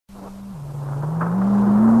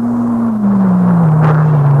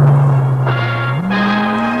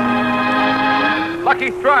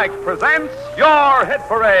your hit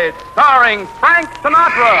parade, starring Frank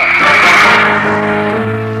Sinatra.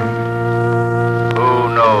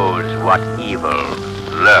 Who knows what evil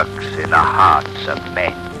lurks in the hearts of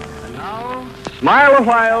men? And now, Smile a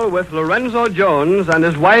While with Lorenzo Jones and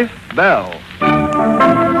his wife, Belle.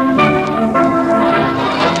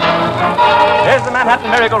 Here's the Manhattan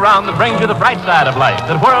merry-go-round that brings you the bright side of life,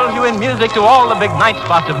 that whirls you in music to all the big night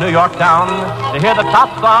spots of New York town, to hear the top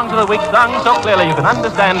songs of the week sung so clearly you can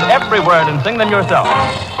understand every word and sing them yourself.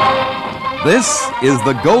 This is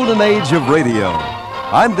the golden age of radio.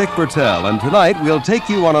 I'm Dick Bertel, and tonight we'll take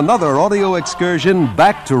you on another audio excursion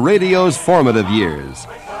back to radio's formative years.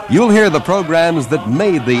 You'll hear the programs that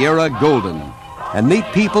made the era golden, and meet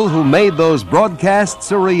people who made those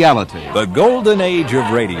broadcasts a reality. The Golden Age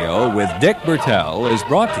of Radio with Dick Bertel is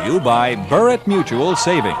brought to you by Burritt Mutual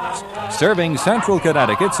Savings, serving Central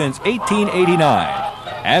Connecticut since 1889,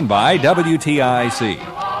 and by WTIC.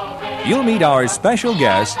 You'll meet our special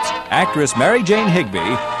guests, actress Mary Jane Higby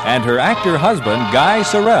and her actor husband, Guy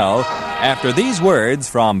Sorrell, after these words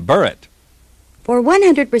from Burritt. For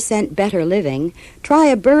 100% better living, try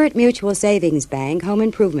a Burritt Mutual Savings Bank home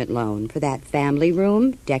improvement loan for that family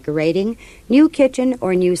room, decorating, new kitchen,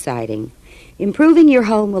 or new siding. Improving your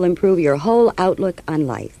home will improve your whole outlook on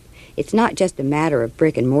life. It's not just a matter of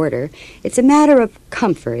brick and mortar. It's a matter of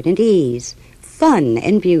comfort and ease, fun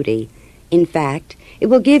and beauty. In fact, it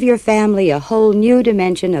will give your family a whole new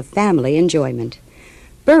dimension of family enjoyment.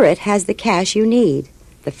 Burritt has the cash you need.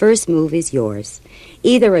 The first move is yours.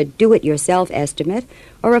 Either a do-it-yourself estimate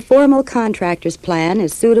or a formal contractor's plan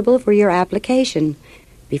is suitable for your application.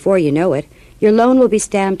 Before you know it, your loan will be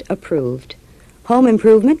stamped approved. Home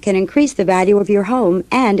improvement can increase the value of your home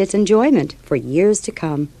and its enjoyment for years to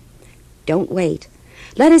come. Don't wait.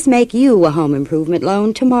 Let us make you a home improvement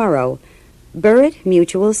loan tomorrow. Burritt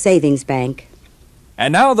Mutual Savings Bank.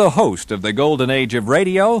 And now the host of the Golden Age of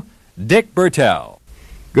Radio, Dick Bertel.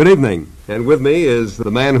 Good evening, and with me is the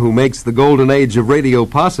man who makes the golden age of radio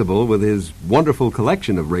possible with his wonderful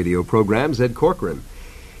collection of radio programs, Ed Corcoran.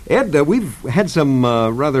 Ed, we've had some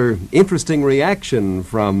rather interesting reaction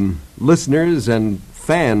from listeners and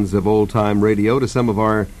fans of old-time radio to some of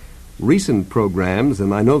our recent programs,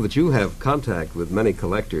 and I know that you have contact with many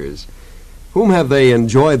collectors. Whom have they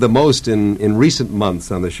enjoyed the most in recent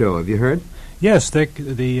months on the show? Have you heard? Yes, Dick,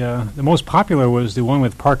 the most popular was the one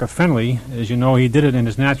with Parker Fenley. As you know, he did it in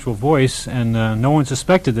his natural voice, and no one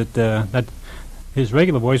suspected that his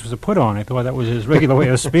regular voice was a put-on. I thought that was his regular way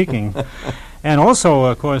of speaking. And also,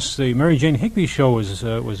 of course, the Mary Jane Higby show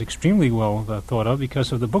was extremely well thought of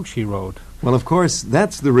because of the book she wrote. Well, of course,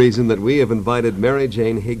 that's the reason that we have invited Mary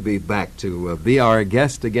Jane Higby back to be our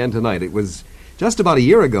guest again tonight. It was just about a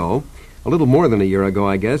year ago, a little more than a year ago,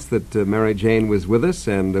 I guess, that Mary Jane was with us,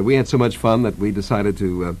 and we had so much fun that we decided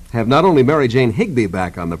to have not only Mary Jane Higby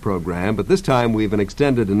back on the program, but this time we've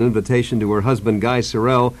extended an invitation to her husband, Guy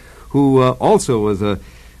Sorrell, who also was a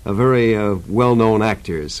very well-known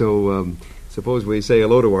actor. So suppose we say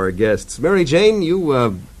hello to our guests. Mary Jane,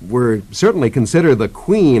 you were certainly considered the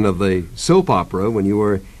queen of the soap opera when you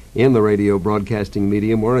were in the radio broadcasting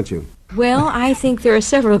medium, weren't you? Well, I think there are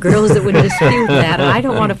several girls that would dispute that. I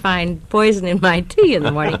don't want to find poison in my tea in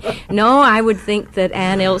the morning. No, I would think that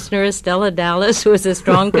Ann Elsner as Stella Dallas was a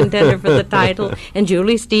strong contender for the title, and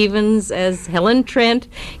Julie Stevens as Helen Trent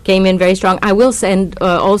came in very strong. I will say, and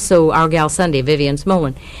also our gal Sunday, Vivian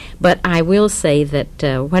Smolin. But I will say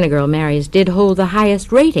that When a Girl Marries did hold the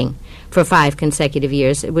highest rating for 5 consecutive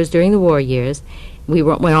years. It was during the war years. We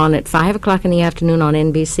went on at 5 o'clock in the afternoon on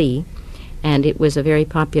NBC. And it was a very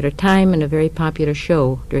popular time and a very popular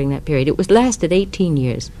show during that period. It lasted 18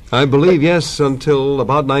 years. I believe, yes, until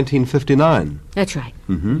about 1959. That's right.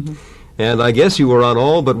 Mm-hmm. Mm-hmm. And I guess you were on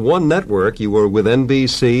all but one network. You were with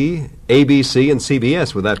NBC, ABC, and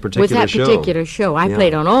CBS with that particular show. With that particular show. I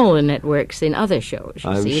played on all the networks in other shows,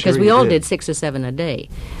 you see, because we all did 6 or 7 a day.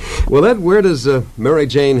 Well, Ed, where does Mary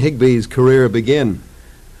Jane Higby's career begin?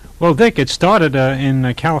 Well, Dick, it started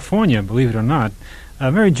in California, believe it or not.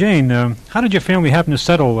 Mary Jane, how did your family happen to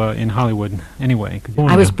settle in Hollywood anyway?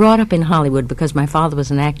 I was brought up in Hollywood because my father was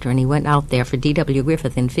an actor and he went out there for D.W.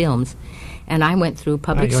 Griffith in films. And I went through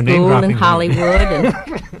public school in Hollywood.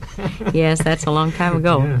 And yes, that's a long time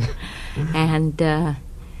ago. Yeah. And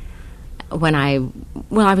when I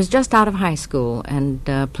was just out of high school and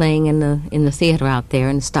playing in the theater out there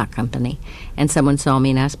in the stock company. And someone saw me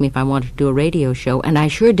and asked me if I wanted to do a radio show. And I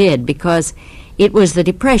sure did, because it was the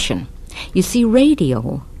Depression. You see,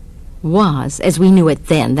 radio was, as we knew it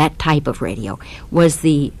then, that type of radio, was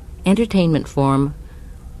the entertainment form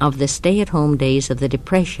of the stay-at-home days of the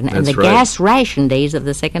Depression and That's the right. gas ration days of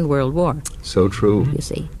the Second World War, So true. you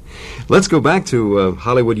see. Let's go back to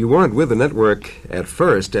Hollywood. You weren't with the network at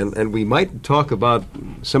first, and we might talk about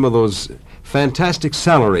some of those fantastic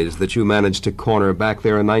salaries that you managed to corner back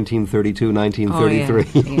there in 1932,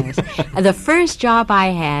 1933. Oh, yes. The first job I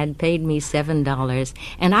had paid me $7,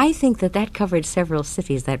 and I think that covered several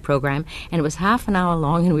cities, that program, and it was half an hour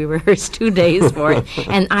long, and we rehearsed 2 days for it.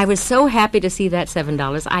 And I was so happy to see that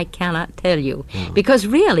 $7, I cannot tell you. Because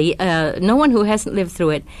really, no one who hasn't lived through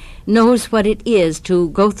it knows what it is to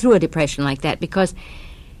go through a depression like that, because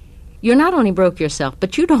you're not only broke yourself,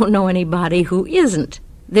 but you don't know anybody who isn't.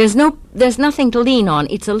 There's nothing to lean on.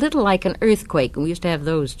 It's a little like an earthquake. We used to have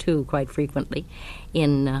those, too, quite frequently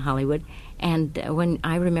in Hollywood. And when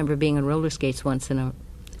I remember being on roller skates once in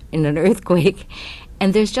an earthquake,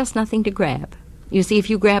 and there's just nothing to grab. You see, if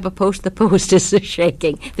you grab a post, the post is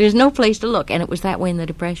shaking. There's no place to look, and it was that way in the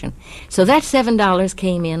Depression. So that $7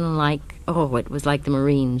 came in like, it was like the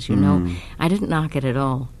Marines, you know. I didn't knock it at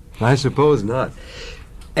all. I suppose not.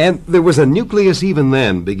 And there was a nucleus even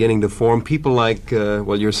then beginning to form. People like,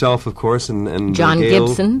 yourself, of course, and John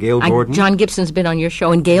Gibson. Gail Gordon. John Gibson's been on your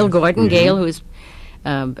show, and Gail Gordon. Gail, who is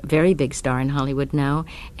a very big star in Hollywood now,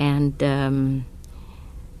 and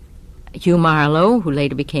Hugh Marlowe, who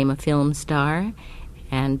later became a film star,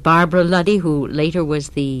 and Barbara Luddy, who later was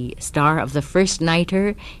the star of The First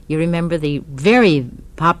Nighter. You remember the very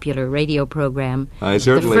popular radio program, I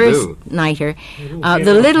certainly The First do. Nighter.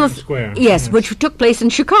 The Little Square. Yes, which took place in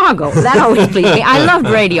Chicago. That always pleased me. I loved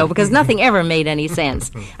radio because nothing ever made any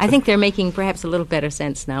sense. I think they're making perhaps a little better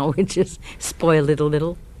sense now, which is spoiled a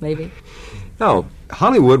little, maybe. Now,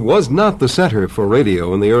 Hollywood was not the center for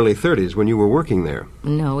radio in the early 30s when you were working there.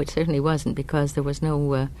 No, it certainly wasn't, because there was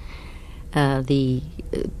no... the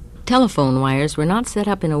telephone wires were not set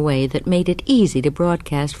up in a way that made it easy to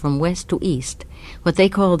broadcast from west to east, what they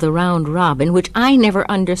called the round robin, which I never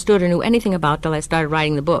understood or knew anything about till I started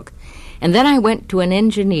writing the book. And then I went to an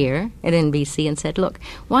engineer at NBC and said, look,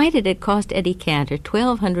 why did it cost Eddie Cantor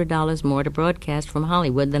 $1,200 more to broadcast from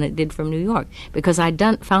Hollywood than it did from New York? Because I'd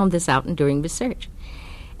found this out during research.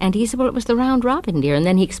 And he said, well, it was the round robin, dear. And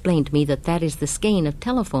then he explained to me that is the skein of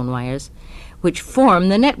telephone wires which form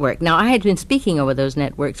the network. Now, I had been speaking over those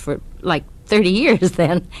networks for like 30 years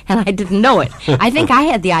then, and I didn't know it. I think I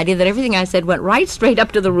had the idea that everything I said went right straight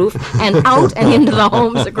up to the roof and out and into the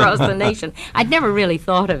homes across the nation. I'd never really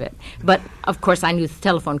thought of it. But, of course, I knew the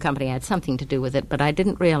telephone company had something to do with it, but I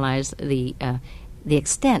didn't realize the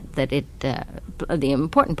extent that the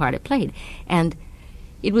important part it played. And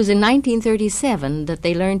it was in 1937 that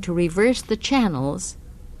they learned to reverse the channels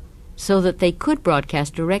so that they could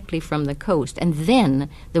broadcast directly from the coast. And then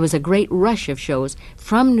there was a great rush of shows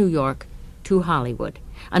from New York to Hollywood.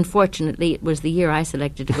 Unfortunately, it was the year I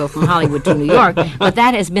selected to go from Hollywood to New York, but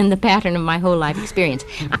that has been the pattern of my whole life experience.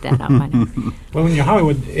 Well, in your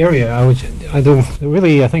Hollywood area,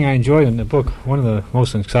 the thing I enjoyed in the book, one of the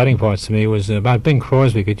most exciting parts to me was about Bing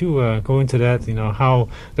Crosby. Could you go into that, how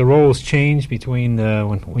the roles changed between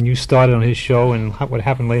when you started on his show and what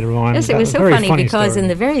happened later on? Yes, it was so funny because story. In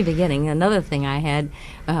the very beginning, another thing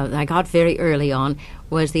I got very early on,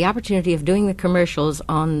 was the opportunity of doing the commercials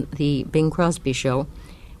on the Bing Crosby show,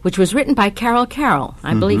 which was written by Carol Carroll.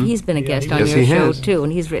 I believe he's been a guest on your show, too,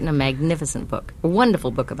 and he's written a magnificent book, a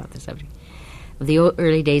wonderful book about the subject of the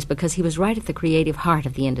early days, because he was right at the creative heart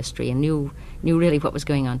of the industry and knew really what was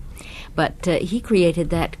going on. But he created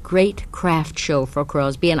that great craft show for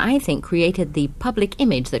Crosby, and I think created the public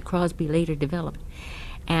image that Crosby later developed.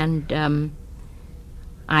 And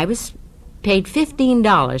I was paid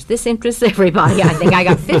 $15. This interests everybody. I think I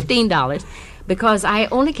got $15 because I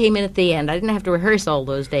only came in at the end. I didn't have to rehearse all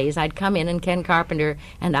those days. I'd come in, and Ken Carpenter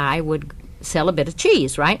and I would sell a bit of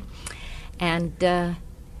cheese, right? And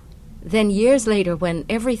then years later, when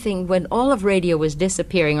all of radio was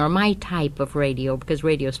disappearing, or my type of radio, because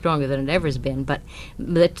radio is stronger than it ever has been, but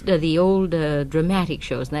the old dramatic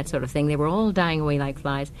shows and that sort of thing, they were all dying away like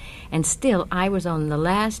flies. And still, I was on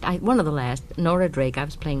one of the last, Nora Drake. I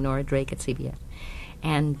was playing Nora Drake at CBS.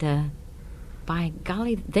 And by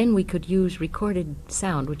golly, then we could use recorded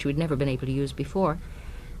sound, which we'd never been able to use before,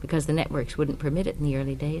 because the networks wouldn't permit it in the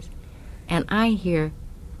early days. And I hear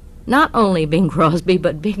not only Bing Crosby,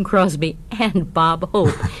 but Bing Crosby and Bob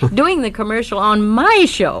Hope doing the commercial on my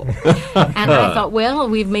show. And I thought, well,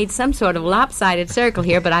 we've made some sort of lopsided circle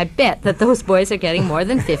here, but I bet that those boys are getting more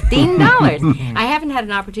than $15. I haven't had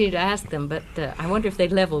an opportunity to ask them, but I wonder if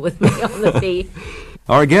they'd level with me on the fee.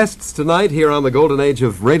 Our guests tonight here on the Golden Age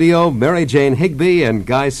of Radio, Mary Jane Higby and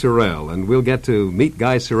Guy Sorrell. And we'll get to meet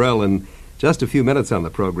Guy Sorrell in just a few minutes on the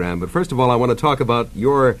program. But first of all, I want to talk about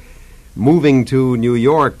your moving to New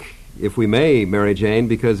York, if we may, Mary Jane,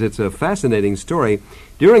 because it's a fascinating story.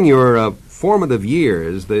 During your formative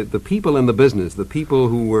years, the people in the business, the people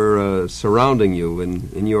who were surrounding you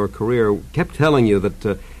in your career, kept telling you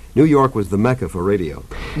that New York was the Mecca for radio.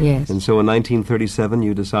 Yes. And so in 1937,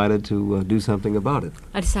 you decided to do something about it.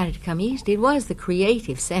 I decided to come east. It was the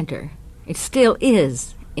creative center. It still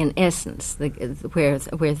is, in essence, where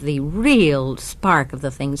the real spark of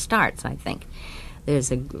the thing starts, I think.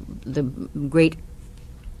 The great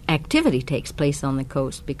activity takes place on the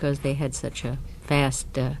coast because they had such a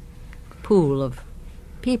vast pool of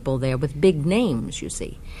people there with big names, you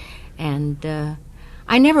see. And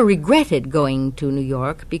I never regretted going to New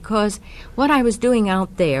York because what I was doing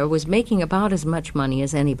out there was making about as much money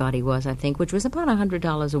as anybody was, I think, which was about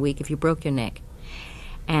 $100 a week if you broke your neck.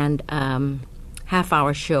 And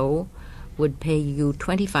half-hour show would pay you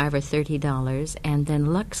 $25 or $30, and then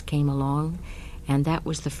Lux came along, and that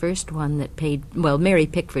was the first one that paid, well, Mary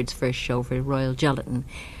Pickford's first show for Royal Gelatin,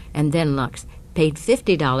 and then Lux paid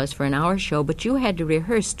 $50 for an hour show, but you had to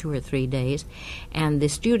rehearse 2 or 3 days, and the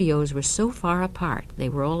studios were so far apart. They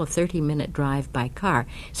were all a 30-minute drive by car,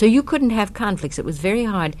 so you couldn't have conflicts. It was very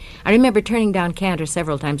hard. I remember turning down Cantor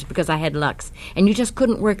several times because I had Lux, and you just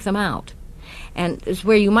couldn't work them out. And it's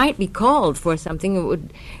where you might be called for something that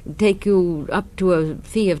would take you up to a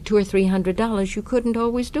fee of $200 or $300. You couldn't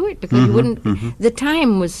always do it because you wouldn't. The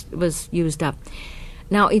time was used up.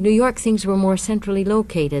 Now, in New York, things were more centrally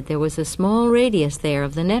located. There was a small radius there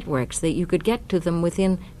of the networks that you could get to them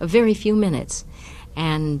within a very few minutes.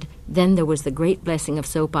 And then there was the great blessing of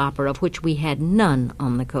soap opera, of which we had none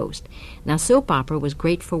on the coast. Now, soap opera was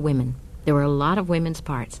great for women. There were a lot of women's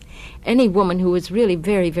parts. Any woman who was really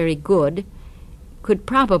very, very good could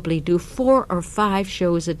probably do 4 or 5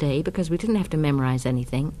 shows a day because we didn't have to memorize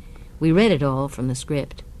anything. We read it all from the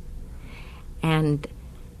script. And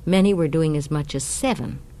many were doing as much as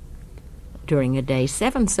 7 during a day,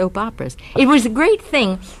 7 soap operas. It was a great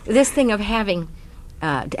thing, this thing of having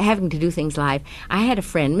to do things live. I had a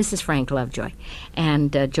friend, Mrs. Frank Lovejoy,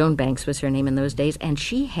 and Joan Banks was her name in those days, and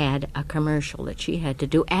she had a commercial that she had to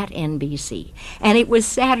do at NBC. And it was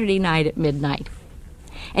Saturday night at midnight.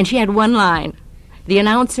 And she had one line. The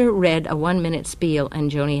announcer read a 1-minute spiel,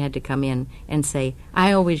 and Joni had to come in and say,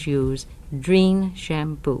 "I always use Drene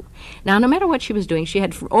shampoo." Now, no matter what she was doing, she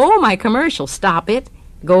had, my commercial, stop it,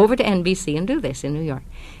 go over to NBC and do this in New York.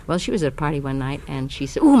 Well, she was at a party one night, and she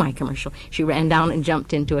said, my commercial. She ran down and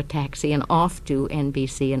jumped into a taxi and off to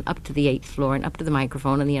NBC and up to the 8th floor and up to the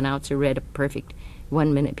microphone, and the announcer read a perfect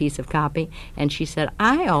 1-minute piece of copy, and she said,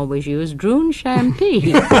 "I always use Drene shampoo."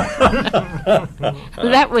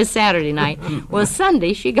 That was Saturday night. Well,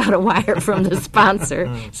 Sunday, she got a wire from the sponsor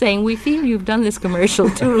saying, "We feel you've done this commercial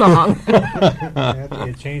too long."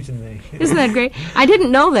 Isn't that great? I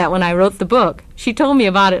didn't know that when I wrote the book. She told me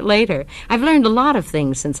about it later. I've learned a lot of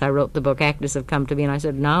things since I wrote the book. Actors have come to me, and I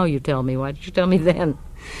said, "Now you tell me. Why did you tell me then?"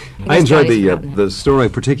 I enjoyed the story,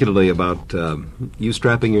 particularly about you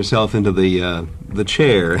strapping yourself into the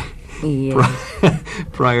chair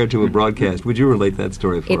prior to a broadcast. Would you relate that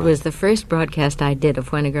story for us? It was the first broadcast I did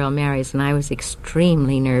of When a Girl Marries, and I was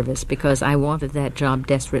extremely nervous because I wanted that job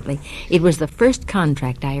desperately. It was the first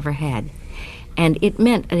contract I ever had, and it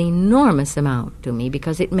meant an enormous amount to me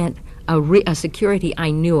because it meant a security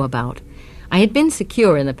I knew about. I had been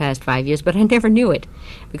secure in the past 5 years, but I never knew it,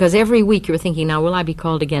 because every week you were thinking, now, will I be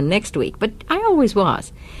called again next week? But I always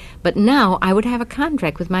was. But now I would have a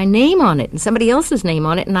contract with my name on it and somebody else's name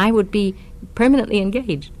on it, and I would be permanently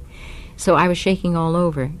engaged. So I was shaking all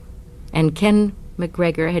over. And Ken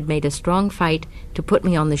McGregor had made a strong fight to put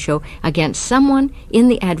me on the show against someone in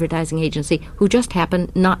the advertising agency who just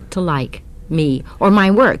happened not to like me or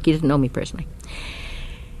my work. He didn't know me personally.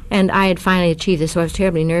 And I had finally achieved this, so I was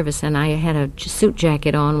terribly nervous, and I had a suit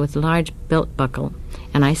jacket on with a large belt buckle,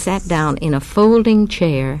 and I sat down in a folding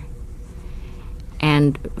chair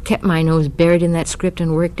and kept my nose buried in that script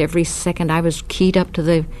and worked every second. I was keyed up to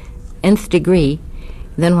the nth degree.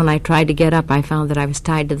 Then when I tried to get up, I found that I was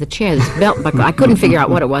tied to the chair, this belt buckle. I couldn't figure out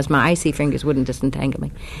what it was. My icy fingers wouldn't disentangle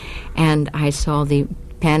me. And I saw the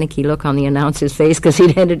panicky look on the announcer's face because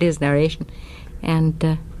he'd ended his narration.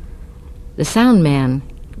 And the sound man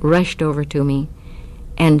rushed over to me,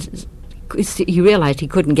 and he realized he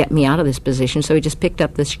couldn't get me out of this position, so he just picked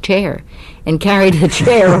up this chair and carried the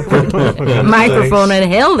chair over to the microphone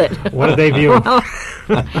and held it. What did they view?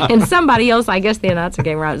 And somebody else, I guess the announcer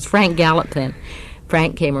came around, it was Frank Gallup then,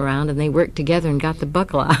 Frank came around, and they worked together and got the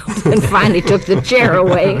buckle out and finally took the chair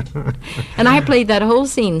away. And I played that whole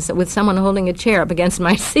scene with someone holding a chair up against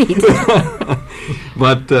my seat.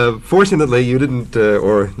 But fortunately, you didn't,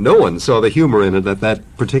 or no one saw the humor in it at that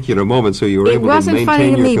particular moment, so you were able to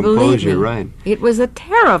maintain your composure, right? It was a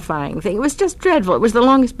terrifying thing. It was just dreadful. It was the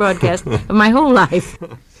longest broadcast of my whole life.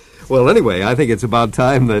 Well, anyway, I think it's about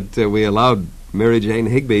time that we allowed Mary Jane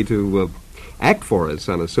Higby to act for us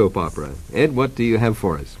on a soap opera. Ed, what do you have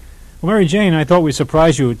for us? Well, Mary Jane, I thought we'd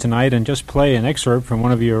surprise you tonight and just play an excerpt from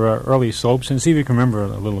one of your early soaps and see if you can remember a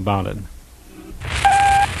little about it.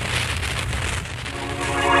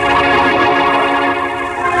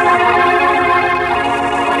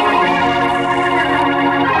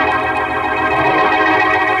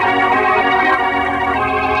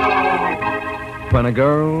 When a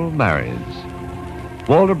Girl Marries.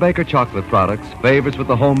 Walter Baker Chocolate Products, favorites with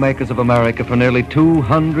the homemakers of America for nearly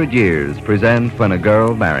 200 years, present When a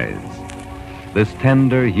Girl Marries. This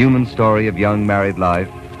tender, human story of young married life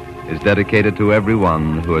is dedicated to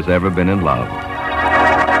everyone who has ever been in love.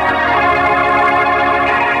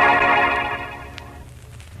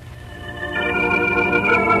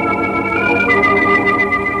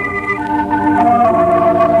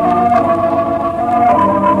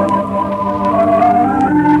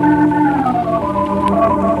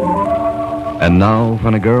 And now,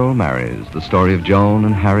 When a Girl Marries, the story of Joan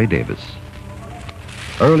and Harry Davis.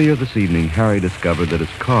 Earlier this evening, Harry discovered that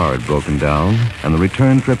his car had broken down, and the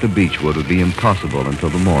return trip to Beechwood would be impossible until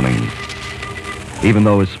the morning. Even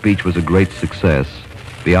though his speech was a great success,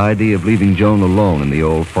 the idea of leaving Joan alone in the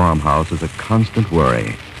old farmhouse is a constant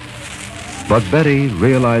worry. But Betty,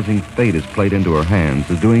 realizing fate has played into her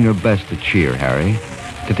hands, is doing her best to cheer Harry,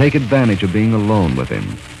 to take advantage of being alone with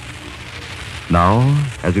him. Now,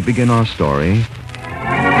 as we begin our story,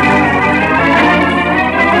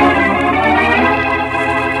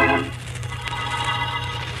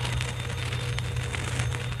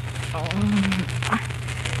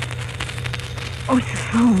 Oh, it's the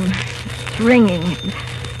phone. It's ringing.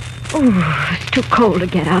 Oh, it's too cold to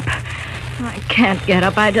get up. I can't get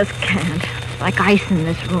up. I just can't. It's like ice in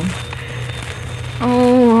this room.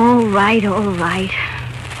 Oh, all right, all right.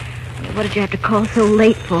 What did you have to call so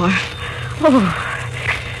late for? Oh,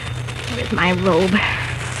 where's my robe?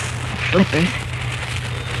 Slippers.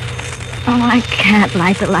 Oh, I can't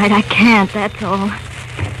light the light. I can't, that's all.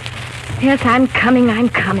 Yes, I'm coming.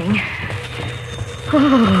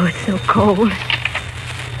 Oh, it's so cold.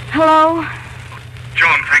 Hello?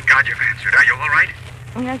 Joan, thank God you've answered. Are you all right?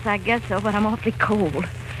 Yes, I guess so, but I'm awfully cold.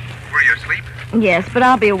 Were you asleep? Yes, but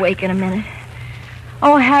I'll be awake in a minute.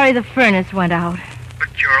 Oh, Harry, the furnace went out. But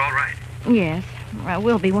you're all right. Yes, I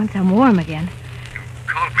will be once I'm warm again. You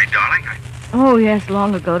called me, darling. Oh, yes,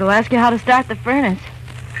 long ago, to ask you how to start the furnace.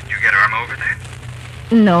 Did you get Irma over there?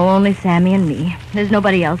 No, only Sammy and me. There's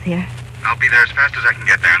nobody else here. I'll be there as fast as I can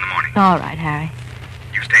get there in the morning. All right, Harry.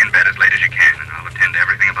 You stay in bed as late as you can, and I'll attend to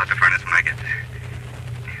everything about the furnace when I get there.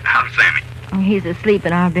 How's Sammy? He's asleep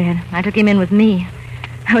in our bed. I took him in with me.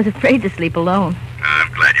 I was afraid to sleep alone.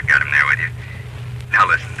 I'm glad you've got him there with you. Now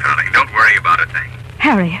listen, darling, don't worry about a thing.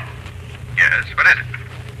 Harry. Yes, what is it?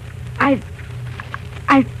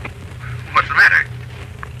 What's the matter?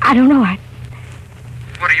 I don't know.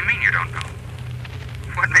 What do you mean you don't know?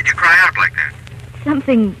 What made you cry out like that?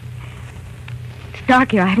 Something... It's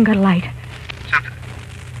dark here. I haven't got a light. Something...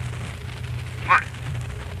 What?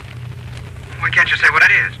 Why can't you say what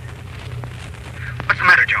it is? What's the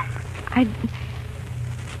matter, Joan?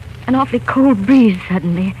 An awfully cold breeze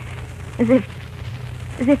suddenly. As if...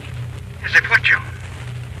 As if what, Joan?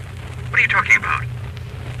 What are you talking about?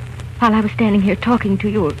 While I was standing here talking to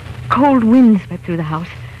you, a cold wind swept through the house.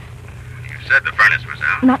 You said the furnace was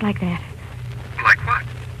out. Not like that. Like what?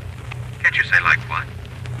 Can't you say like what?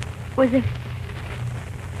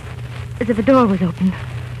 As if a door was open.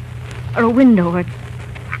 Or a window, or...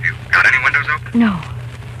 Have you got any windows open? No.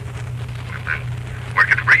 Well, then, where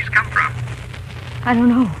could the breeze come from? I don't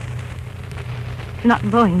know. It's not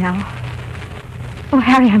blowing now. Oh,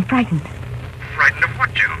 Harry, I'm frightened. Frightened of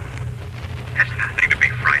what, Joan? There's nothing to be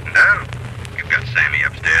frightened of. You've got Sammy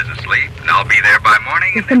upstairs asleep, and I'll be there by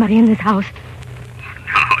morning. There's somebody in this house.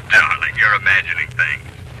 No, darling, you're imagining things.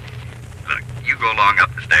 Look, you go along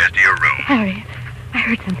up the stairs to your room. Harry, I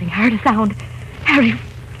heard something. I heard a sound. Harry.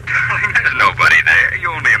 Darling, there's nobody there.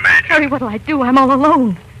 You only imagine. Harry, what'll I do? I'm all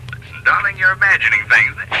alone. Listen, darling, you're imagining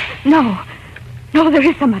things. No, there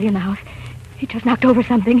is somebody in the house. He just knocked over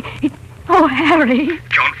something. Oh, Harry.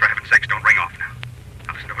 Joan, for heaven's sakes, don't ring off now.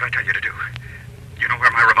 Now listen to what I tell you to do. You know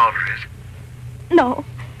where my revolver is? No.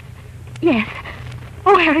 Yes.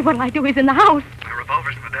 Oh, Harry, what'll I do? He's in the house. My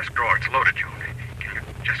revolver's in the desk drawer. It's loaded, Joan. Get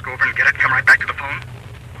Just go over and get it and come right back to the phone?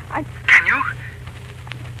 Can you?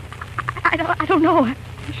 I don't know. I'm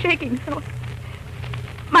shaking so.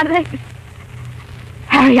 My legs.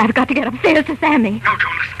 Harry, I've got to get upstairs to Sammy. No,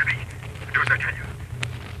 Joan, listen to me. Do as I tell you.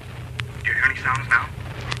 Do you hear any sounds now?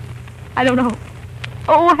 I don't know.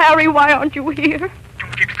 Oh, Harry, why aren't you here?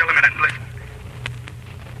 Joan, keep still a minute and listen.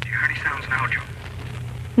 Do you hear any sounds now, Joan?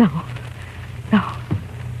 No.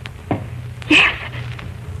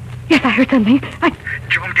 Yes, I heard something.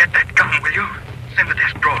 Joan, get that gun, will you? It's in the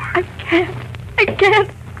desk drawer. I can't.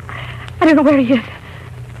 I don't know where he is.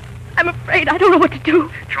 I'm afraid. I don't know what to do.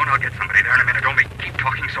 Joan, I'll get somebody there in a minute. Only keep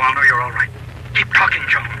talking so I'll know you're all right. Keep talking,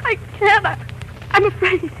 Joan. I can't. I'm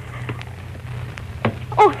afraid.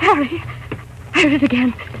 Oh, Harry. I heard it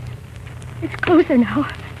again. It's closer now.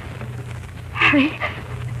 Harry.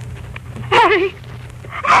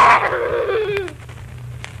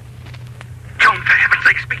 Joan, for heaven's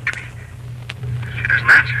sake, speak to me. She doesn't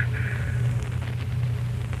answer.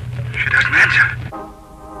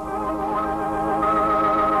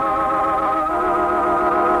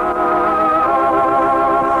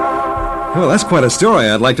 Well, that's quite a story.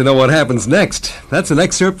 I'd like to know what happens next. That's an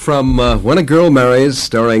excerpt from When a Girl Marries,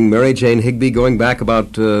 starring Mary Jane Higby, going back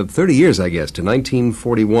about 30 years, I guess, to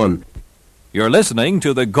 1941. You're listening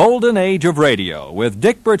to the Golden Age of Radio with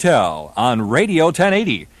Dick Bertel on Radio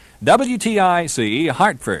 1080, WTIC,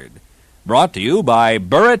 Hartford. Brought to you by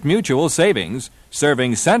Burritt Mutual Savings,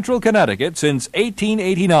 serving Central Connecticut since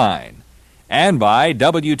 1889. And by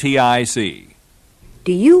WTIC.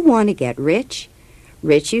 Do you want to get rich?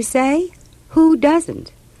 Rich, you say? Who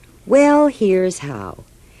doesn't? Well, here's how.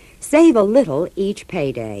 Save a little each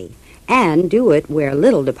payday, and do it where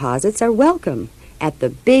little deposits are welcome, at the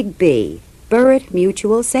Big B, Burritt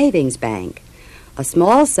Mutual Savings Bank. A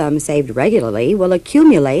small sum saved regularly will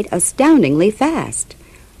accumulate astoundingly fast.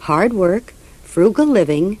 Hard work, frugal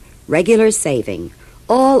living, regular saving,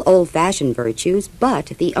 all old-fashioned virtues, but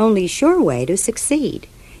the only sure way to succeed,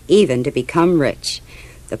 even to become rich.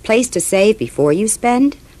 The place to save before you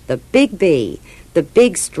spend? The Big B, the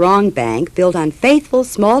big, strong bank built on faithful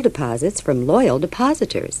small deposits from loyal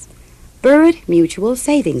depositors. Burritt Mutual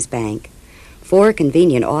Savings Bank. 4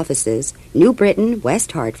 convenient offices, New Britain,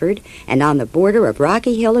 West Hartford, and on the border of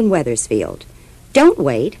Rocky Hill and Wethersfield. Don't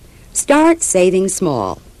wait. Start saving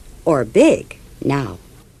small. Or big, now.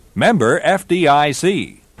 Member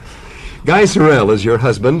FDIC. Guy Sorrell is your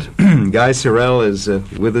husband. Guy Sorrell is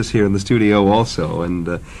with us here in the studio also.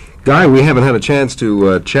 And, Guy, we haven't had a chance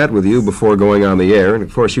to chat with you before going on the air. And,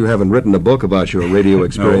 of course, you haven't written a book about your radio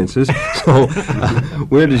experiences. So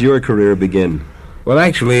where does your career begin? Well,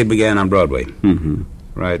 actually, it began on Broadway. Mm-hmm.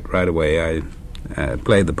 Right away. I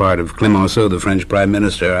played the part of Clemenceau, the French Prime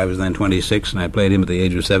Minister. I was then 26, and I played him at the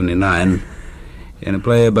age of 79 in a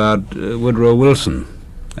play about Woodrow Wilson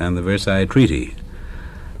and the Versailles Treaty.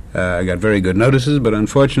 I got very good notices, but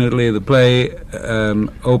unfortunately the play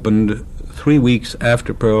opened 3 weeks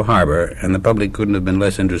after Pearl Harbor, and the public couldn't have been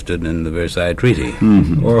less interested in the Versailles Treaty,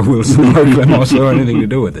 or Wilson or Clemenceau or anything to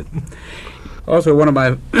do with it. Also, one of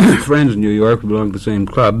my friends in New York who belonged to the same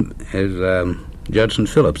club is Judson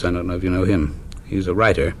Phillips. I don't know if you know him. He's a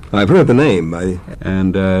writer. I've heard the name.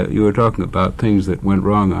 And you were talking about things that went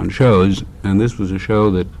wrong on shows, and this was a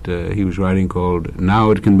show that he was writing called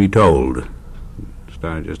Now It Can Be Told.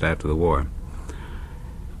 Started just after the war.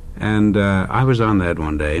 And I was on that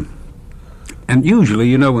one day. And usually,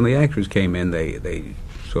 you know, when the actors came in, they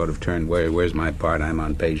sort of turned, where's my part? I'm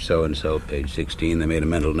on page so-and-so, page 16. They made a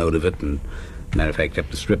mental note of it, and matter of fact,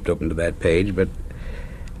 kept the script open to that page. But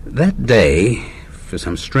that day, for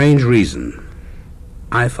some strange reason,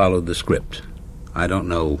 I followed the script. I don't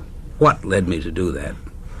know what led me to do that.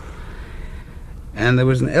 And there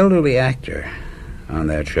was an elderly actor on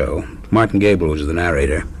that show, Martin Gable was the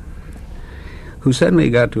narrator, who suddenly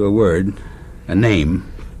got to a word, a name,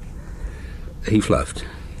 he fluffed.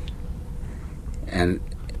 And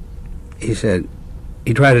he said,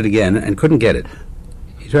 he tried it again and couldn't get it.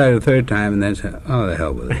 He tried it a third time and then said, oh, the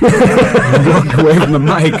hell with it. And walked away from the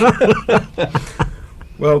mic.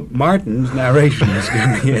 Well, Martin's narration was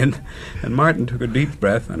coming in, and Martin took a deep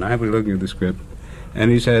breath, and I was looking at the script,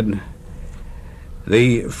 and he said,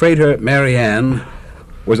 the freighter Marianne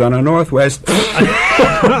was on a northwest...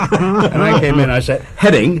 And I came in, I said,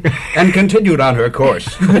 heading, and continued on her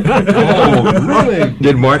course. Really?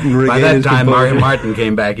 Did Martin regain By that his time, composure? Martin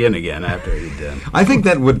came back in again after he'd I think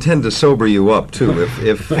that would tend to sober you up, too,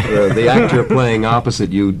 if the actor playing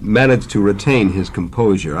opposite you managed to retain his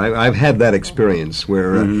composure. I've had that experience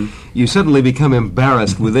where you suddenly become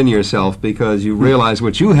embarrassed within yourself because you realize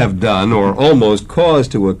what you have done or almost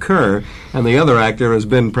caused to occur, and the other actor has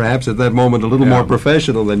been perhaps at that moment a little more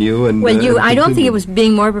professional than you. And Well, I don't think it was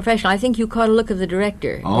being more professional. I think you caught a look of the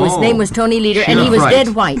director, whose name was Tony Leader, and he was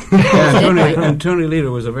dead white. Tony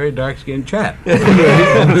Leader was a very dark-skinned chap.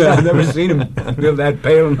 I've never seen him feel that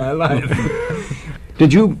pale in my life.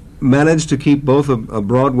 Did you manage to keep both a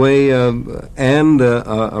Broadway and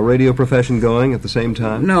a radio profession going at the same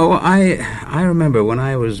time? No, I remember when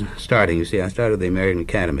I was starting, you see, I started the American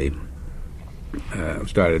Academy,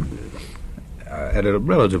 started at a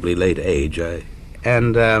relatively late age,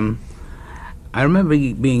 and I remember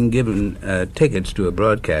being given tickets to a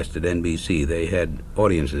broadcast at NBC. They had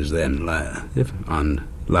audiences then on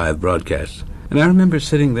live broadcasts. And I remember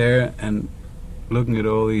sitting there and looking at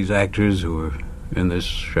all these actors who were in this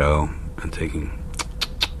show and thinking,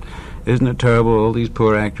 isn't it terrible, all these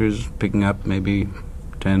poor actors picking up maybe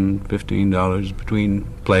 $10, $15 between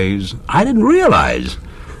plays. I didn't realize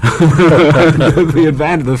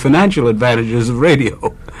the financial advantages of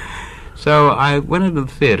radio. So I went into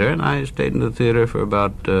the theater, and I stayed in the theater for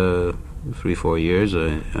about 3-4 years.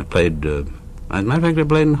 I played, as a matter of fact, I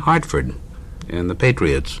played in Hartford in the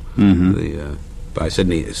Patriots, by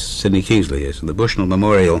Sidney Kingsley, in the Bushnell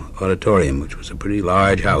Memorial Auditorium, which was a pretty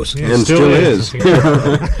large house. Yeah, and still is.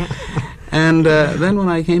 And then when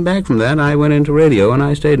I came back from that, I went into radio, and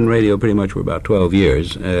I stayed in radio pretty much for about 12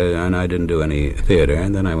 years, and I didn't do any theater.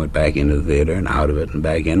 And then I went back into the theater and out of it and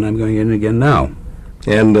back in, and I'm going in again now.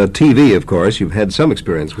 And TV, of course. You've had some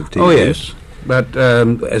experience with TV. Oh, yes. But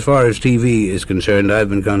as far as TV is concerned, I've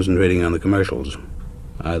been concentrating on the commercials,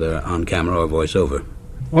 either on camera or voiceover.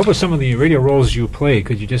 What were some of the radio roles you played?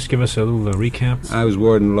 Could you just give us a little recap? I was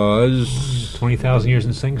Warden Laws. 20,000 Years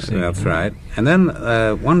in Sing Sing. That's right. And then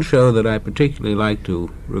one show that I particularly like to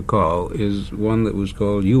recall is one that was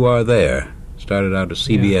called You Are There. Started out as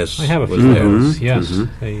CBS. Yeah, I have a few of those, yes.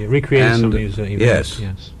 They recreated some of these events.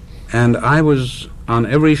 Yes. And I was on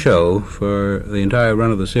every show for the entire run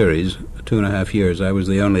of the series, 2.5 years. I was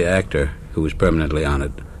the only actor who was permanently on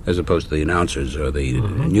it, as opposed to the announcers or the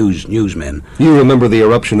newsmen. You remember the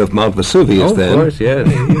eruption of Mount Vesuvius, then? Of course, yes.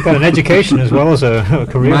 You've got an education as well as a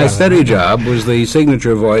career. My steady job was the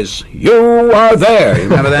signature voice, You Are There. You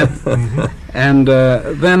remember that? And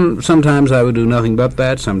then sometimes I would do nothing but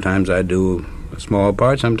that. Sometimes I'd do a small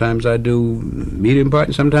part. Sometimes I'd do medium part.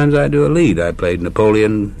 And sometimes I'd do a lead. I played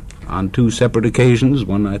Napoleon on 2 separate occasions.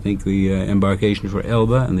 One, I think, the embarkation for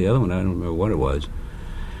Elba, and the other one, I don't remember what it was.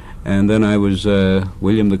 And then I was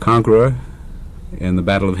William the Conqueror in the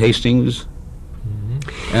Battle of Hastings.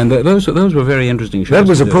 And those were very interesting shows. That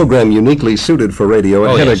was a program uniquely suited for radio.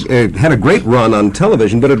 It had a great run on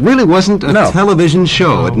television, but it really wasn't a television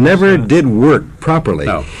show. It never did work properly.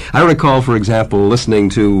 No. I recall, for example, listening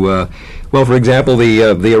to,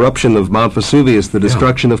 the eruption of Mount Vesuvius, the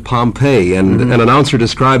destruction of Pompeii, and an announcer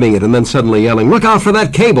describing it, and then suddenly yelling, "Look out for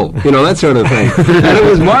that cable!" You know, that sort of thing. And it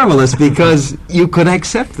was marvelous because you could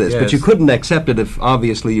accept this, but you couldn't accept it if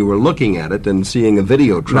obviously you were looking at it and seeing a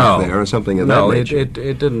video track there or something of that nature.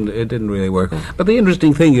 It didn't really work. But the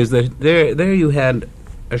interesting thing is that there you had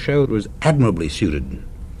a show that was admirably suited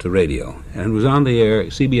to radio, and it was on the air.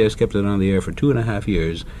 CBS kept it on the air for 2.5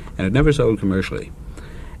 years, and it never sold commercially.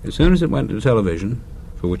 As soon as it went to television,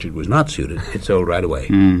 for which it was not suited, it sold right away.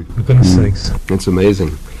 For goodness sakes. It's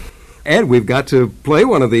amazing. And we've got to play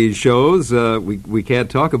one of these shows. We can't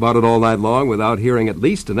talk about it all night long without hearing at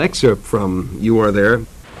least an excerpt from You Are There.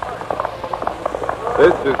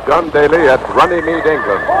 This is John Daly at Runnymede,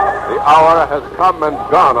 England. The hour has come and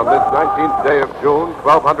gone on this 19th day of June,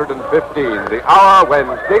 1215. The hour when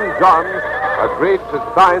King John agreed to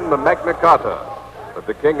sign the Magna Carta. But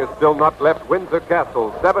the king has still not left Windsor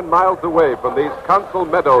Castle, 7 miles away from these council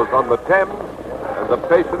meadows on the Thames, and the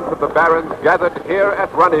patience of the barons gathered here at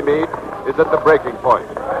Runnymede is at the breaking point.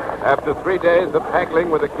 After 3 days of haggling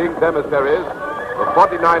with the king's emissaries, the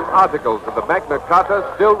 49 articles of the Magna Carta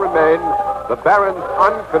still remain the barons'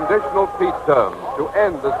 unconditional peace terms to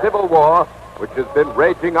end the civil war which has been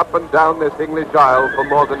raging up and down this English Isle for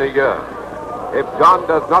more than a year. If John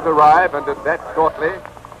does not arrive, and at that shortly,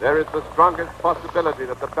 there is the strongest possibility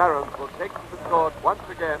that the barons will take to the sword once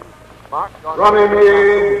again, marked on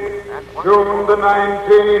Runnymede, June the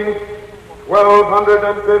 19th,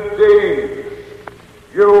 1215.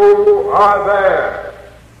 You are there.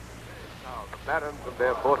 Now, the barons and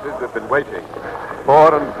their forces have been waiting.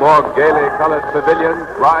 More and more gaily colored pavilions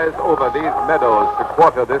rise over these meadows to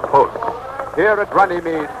quarter this host. Here at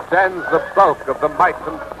Runnymede stands the bulk of the might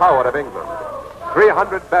and power of England.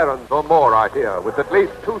 300 barons or more are here, with at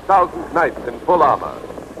least 2,000 knights in full armor.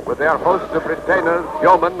 With their host of retainers,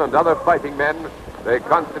 yeomen, and other fighting men, they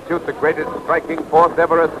constitute the greatest striking force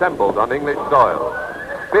ever assembled on English soil.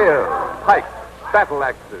 Spears, pikes, battle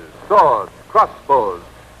axes, swords, crossbows,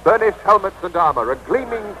 burnished helmets and armor, a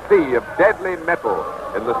gleaming sea of deadly metal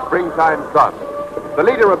in the springtime sun. The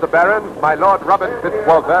leader of the barons, my Lord Robert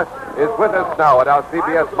Fitzwalter, is with us now at our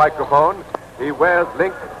CBS microphone. He wears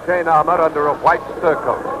linked chain armor under a white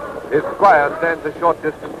surcoat. His squire stands a short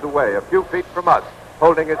distance away, a few feet from us,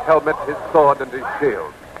 holding his helmet, his sword, and his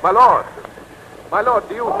shield. My Lord,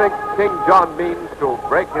 do you think King John means to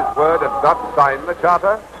break his word and not sign the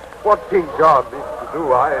charter? What King John means to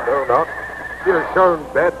do, I know not. He has shown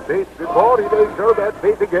bad faith before, he may show bad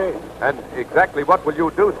faith again. And exactly what will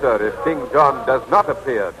you do, sir, if King John does not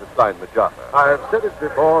appear to sign the charter? I have said it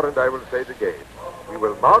before, and I will say it again. We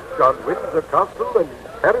will march on Windsor Castle and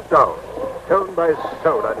tear it down, stone by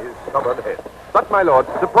stone on his stubborn head. But, my lord,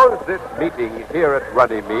 suppose this meeting here at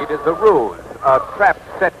Runnymede is a ruse, a trap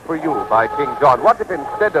set for you by King John. What if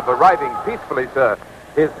instead of arriving peacefully, sir,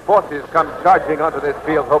 his forces come charging onto this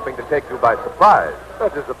field hoping to take you by surprise?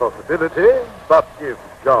 That is a possibility, but if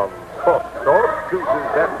John North chooses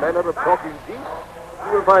that manner of talking peace,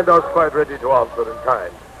 you will find us quite ready to answer in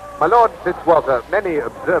kind. My Lord Fitzwalter, many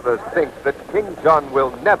observers think that King John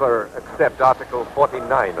will never accept Article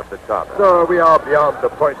 49 of the Charter. So we are beyond the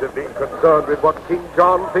point of being concerned with what King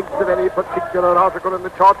John thinks of any particular article in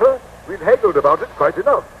the Charter. We've haggled about it quite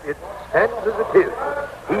enough. It stands as it is.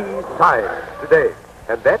 He signs today.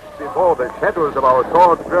 And that's before the shadows of our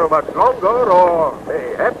swords grow much longer, or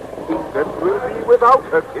mayhap England will be without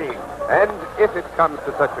her king. And if it comes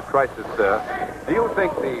to such a crisis, sir, do you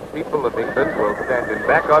think the people of England will stand in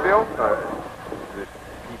back of you? The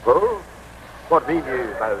people? What mean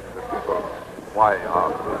you by the people? Why,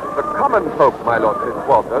 the common folk, my Lord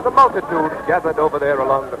Fitzwalter, the multitude gathered over there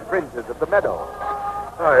along the fringes of the meadow.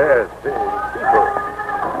 Ah, yes, the people.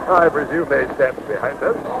 I presume they stand behind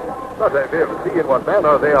us, but I fail to see in what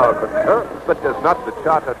manner they are concerned. But does not the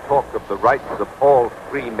Charter talk of the rights of all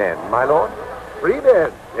free men, my Lord? Free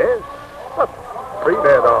men, yes. But free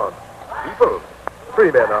men are people.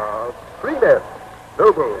 Free men are free men.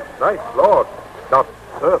 Nobles, knights, lords, not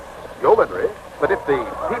serfs, yeomanry. But if the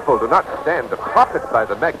people do not stand to profit by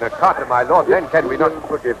the Magna Carta, my Lord, then can we not...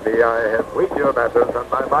 Forgive me, I have weightier matters on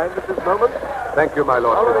my mind at this moment. Thank you, my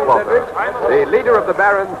Lord Fitzwalter. The leader of the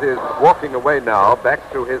barons is walking away now,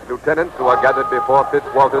 back to his lieutenants who are gathered before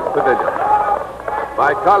Fitzwalter's pavilion.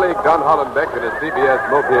 My colleague, Don Hollenbeck, in his CBS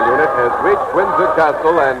mobile unit, has reached Windsor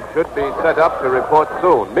Castle and should be set up to report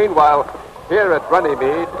soon. Meanwhile, here at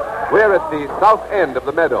Runnymede, we're at the south end of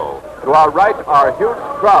the meadow. To our right are huge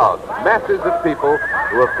crowds, masses of people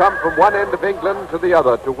who have come from one end of England to the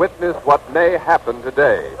other to witness what may happen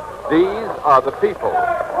today. These are the people.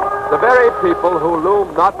 The very people who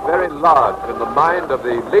loom not very large in the mind of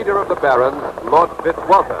the leader of the barons, Lord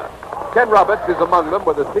Fitzwalter. Ken Roberts is among them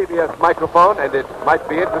with a CBS microphone, and it might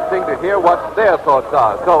be interesting to hear what their thoughts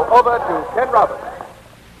are. So over to Ken Roberts.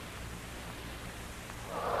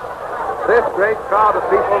 This great crowd of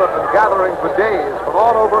people have been gathering for days from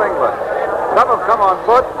all over England. Some have come on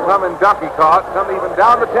foot, some in donkey carts, some even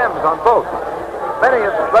down the Thames on boats. Many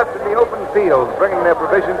have slept in the open fields, bringing their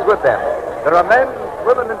provisions with them. There are men,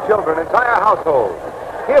 women, and children, entire households.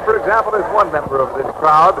 Here, for example, is one member of this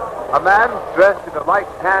crowd, a man dressed in a light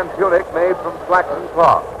tan tunic made from flaxen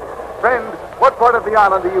cloth. Friend, what part of the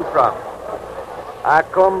island are you from? I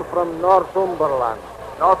come from Northumberland.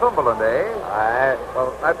 Northumberland, eh? Aye.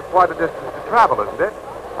 Well, that's quite a distance to travel, isn't it?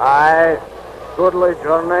 Aye. Goodly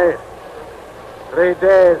journey. 3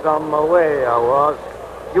 days on my way, I was.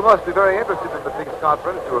 You must be very interested in the Peace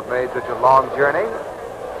Conference to have made such a long journey.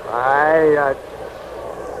 Aye,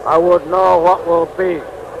 I would know what will be.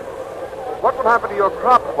 What will happen to your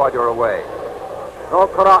crops while you're away? No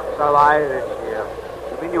crops alive this year.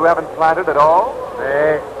 You mean you haven't planted at all?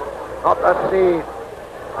 Nay, not a seed.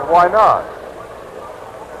 And why not?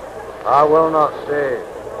 I will not say.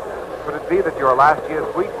 Could it be that your last year's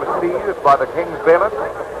wheat was seized by the king's bailiff?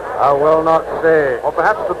 I will not say. Or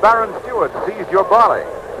perhaps the baron steward seized your barley?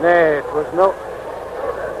 Nay, it was no...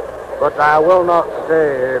 But I will not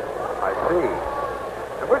say. I see.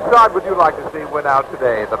 And which side would you like to see win out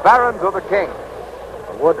today, the barons or the king?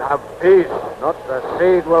 I would have peace. Not the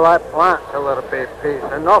seed will I plant till there be peace.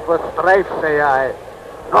 Enough of strife, say I.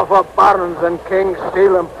 Enough of barons and kings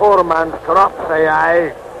stealing poor man's crops, say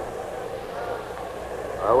I.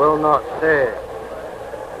 I will not say.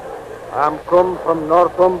 I'm come from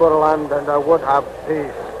Northumberland, and I would have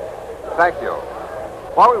peace. Thank you.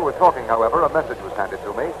 While we were talking, however, a message was handed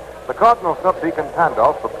to me. The Cardinal Subdeacon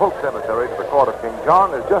Pandolf, the Pope's emissary to the court of King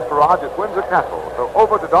John, is just arrived at Windsor Castle. So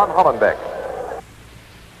over to Don Hollenbeck.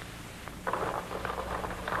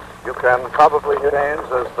 You can probably hear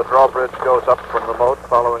names as the drawbridge goes up from the moat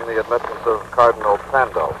following the admittance of Cardinal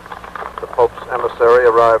Pandolf. The Pope's emissary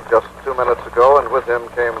arrived just 2 minutes ago, and with him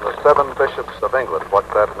came the 7 bishops of England. What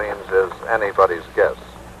that means is anybody's guess.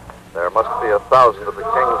 There must be 1,000 of the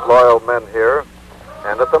king's loyal men here,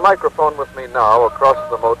 and at the microphone with me now, across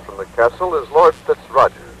the moat from the castle, is Lord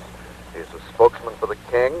Fitzrogers. He's a spokesman for the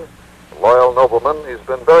king, a loyal nobleman. He's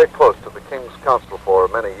been very close to the king's council for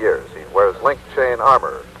many years. He wears link-chain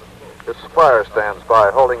armor. His squire stands by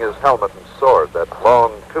holding his helmet and sword, that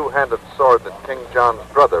long two-handed sword that King John's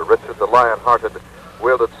brother, Richard the Lion-Hearted,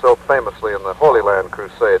 wielded so famously in the Holy Land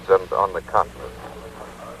Crusades and on the continent.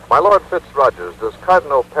 My Lord Fitzrogers, does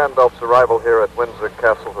Cardinal Pandolf's arrival here at Windsor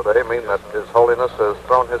Castle today mean that His Holiness has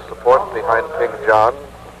thrown his support behind King John?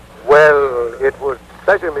 Well, it would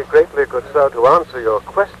pleasure me greatly, good sir, to answer your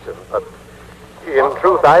question, but in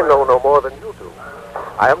truth I know no more than you do.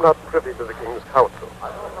 I am not privy to the king's counsel.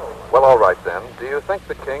 Well, all right then. Do you think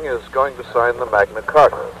the king is going to sign the Magna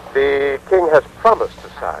Carta? The king has promised to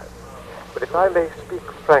sign. But if I may speak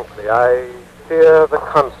frankly, I fear the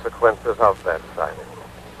consequences of that signing.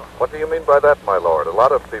 What do you mean by that, my lord? A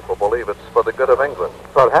lot of people believe it's for the good of England.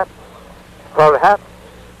 Perhaps. Perhaps.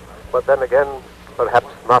 But then again, perhaps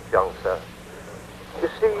not, young sir. You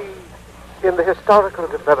see, in the historical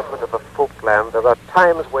development of a folkland, there are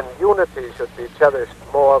times when unity should be cherished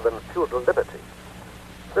more than feudal liberty.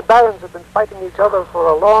 The barons have been fighting each other for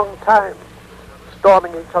a long time,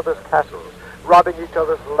 storming each other's castles, robbing each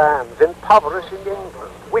other's lands, impoverishing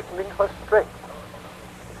England, weakening her strength.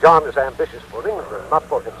 John is ambitious for England, not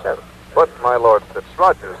for himself. But, my Lord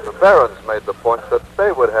Fitzrogers, the barons made the point that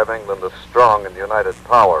they would have England a strong and united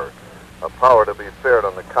power, a power to be feared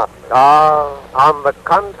on the continent. On the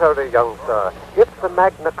contrary, young sir, if the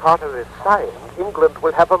Magna Carta is signed, England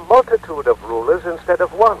will have a multitude of rulers instead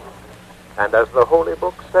of one. And as the Holy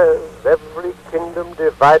Book says, every kingdom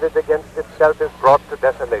divided against itself is brought to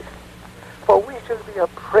desolation. For we shall be a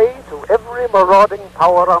prey to every marauding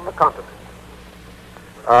power on the continent.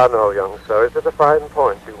 Ah, no, young sir, it is a fine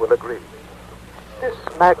point, you will agree. This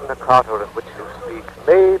Magna Carta of which you speak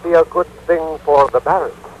may be a good thing for the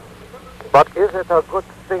barons. But is it a good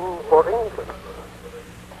thing for England?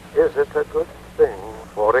 Is it a good thing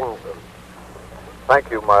for England?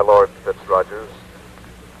 Thank you, my Lord Fitzrogers.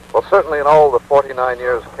 Well, certainly in all the 49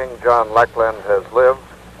 years King John Lackland has lived,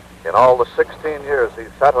 in all the 16 years he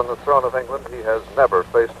sat on the throne of England, he has never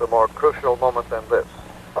faced a more crucial moment than this.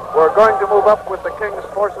 We're going to move up with the king's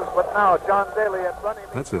forces, but now John Daly at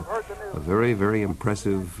Runnymede. That's a very, very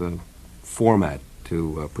impressive format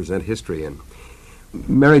to present history in.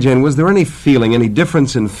 Mary Jane, was there any feeling, any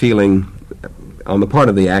difference in feeling on the part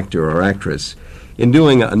of the actor or actress in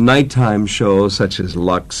doing a nighttime show such as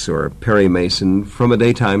Lux or Perry Mason from a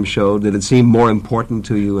daytime show? Did it seem more important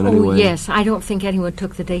to you in any way? Oh, yes. I don't think anyone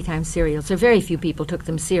took the daytime serials, or very few people took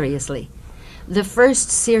them seriously. The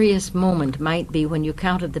first serious moment might be when you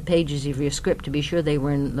counted the pages of your script to be sure they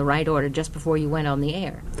were in the right order just before you went on the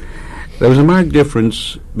air. There was a marked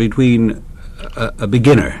difference between a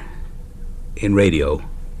beginner in radio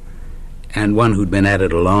and one who'd been at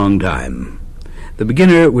it a long time. The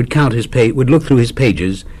beginner would count his would look through his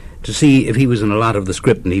pages to see if he was in a lot of the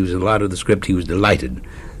script, and he was in a lot of the script, he was delighted.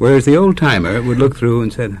 Whereas the old-timer would look through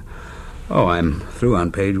and said, "Oh, I'm through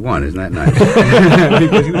on page 1, isn't that nice?"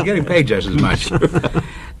 Because he was getting paid just as much.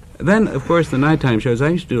 Then, of course, the nighttime shows, I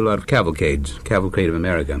used to do a lot of cavalcades, Cavalcade of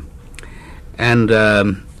America. And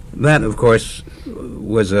that, of course,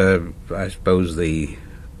 was, I suppose, the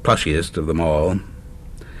plushiest of them all.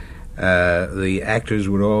 The actors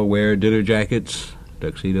would all wear dinner jackets,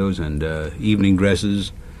 tuxedos, and evening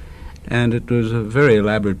dresses, and it was a very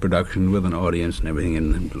elaborate production with an audience and everything,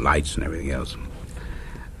 and lights and everything else.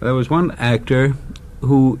 There was one actor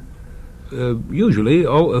who usually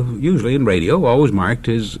in radio always marked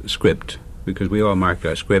his script, because we all marked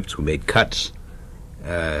our scripts. We made cuts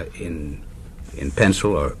in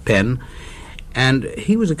pencil or pen, and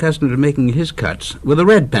he was accustomed to making his cuts with a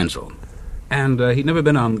red pencil. And he'd never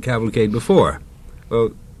been on the cavalcade before.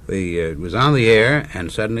 Well, it was on the air,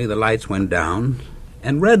 and suddenly the lights went down,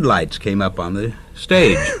 and red lights came up on the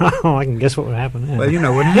stage. Oh, I can guess what would happen then. Well, you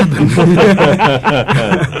know what happened.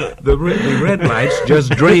 The red lights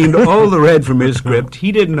just drained all the red from his script.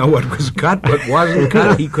 He didn't know what was cut, what wasn't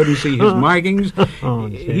cut. He couldn't see his markings.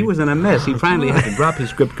 He was in a mess. He finally had to drop his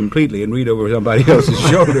script completely and read over somebody else's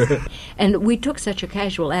shoulder. And we took such a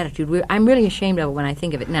casual attitude. I'm really ashamed of it when I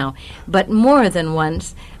think of it now. But more than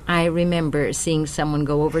once, I remember seeing someone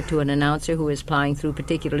go over to an announcer who was plowing through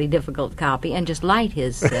particularly difficult copy and just light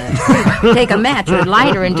his, take a match or a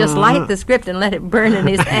lighter and just light the script and let it burn in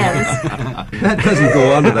his hands. That doesn't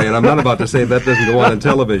go on today, and I'm not about to say that doesn't go on in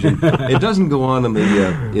television. It doesn't go on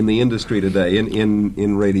in the industry today,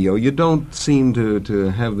 in radio. You don't seem to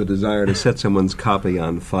have the desire to set someone's copy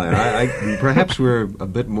on fire. Perhaps we're a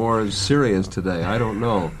bit more serious today. I don't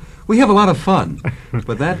know. We have a lot of fun,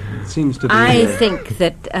 but that seems to be... I think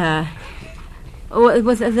that a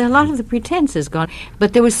lot of the pretense is gone,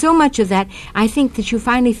 but there was so much of that, I think that you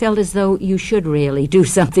finally felt as though you should really do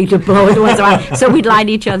something to blow it once in a while, so we'd light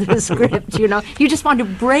each other's scripts, you know. You just want to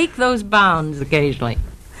break those bounds occasionally.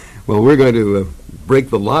 Well, we're going to break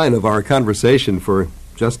the line of our conversation for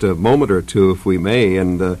just a moment or two, if we may,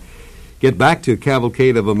 and get back to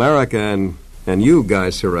Cavalcade of America and you, Guy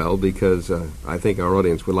Sorrell, because I think our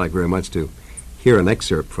audience would like very much to hear an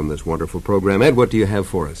excerpt from this wonderful program. Ed, what do you have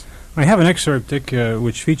for us? I have an excerpt, Dick,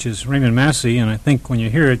 which features Raymond Massey, and I think when you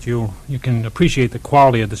hear it, you can appreciate the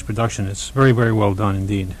quality of this production. It's very, very well done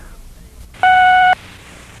indeed.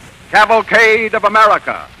 Cavalcade of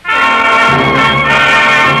America.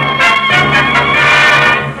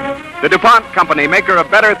 The DuPont Company, maker of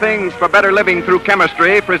better things for better living through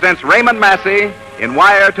chemistry, presents Raymond Massey in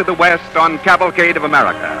Wire to the West on Cavalcade of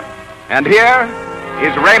America. And here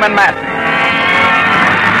is Raymond Massey.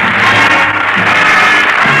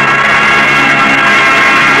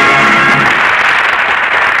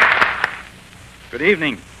 Good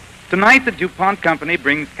evening. Tonight, the DuPont Company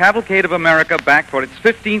brings Cavalcade of America back for its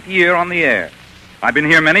 15th year on the air. I've been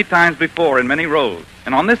here many times before in many roles,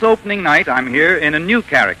 and on this opening night, I'm here in a new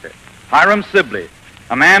character, Hiram Sibley,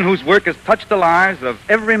 a man whose work has touched the lives of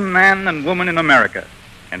every man and woman in America.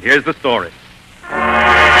 And here's the story.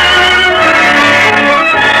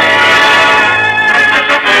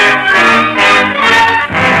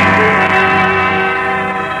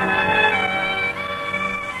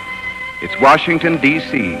 It's Washington,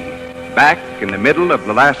 D.C., back in the middle of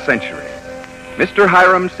the last century. Mr.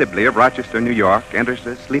 Hiram Sibley of Rochester, New York, enters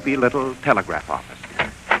a sleepy little telegraph office.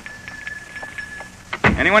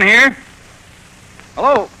 Anyone here?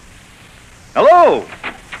 Hello? Hello?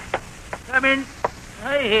 Come in.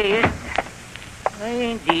 I hear you. I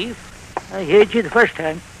ain't deaf. I heard you the first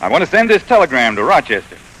time. I want to send this telegram to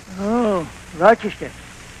Rochester. Oh, Rochester.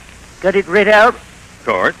 Got it read out? Of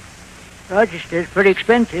course. Rochester's pretty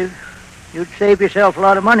expensive. You'd save yourself a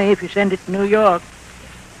lot of money if you send it to New York.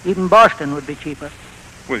 Even Boston would be cheaper.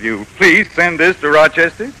 Will you please send this to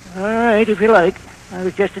Rochester? All right, if you like. I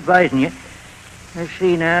was just advising you. Let's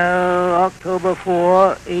see now. October 4,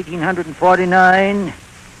 1849.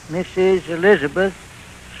 Mrs. Elizabeth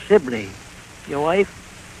Sibley. Your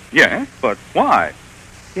wife? Yes, but why?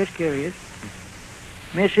 Just curious.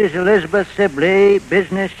 Mrs. Elizabeth Sibley,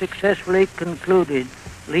 business successfully concluded.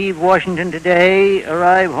 Leave Washington today,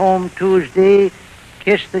 arrive home Tuesday,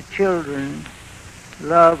 kiss the children.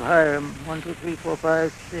 Love, Hiram. 1, 2, 3, 4,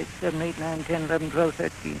 5, 6, 7, 8, 9, 10, 11, 12,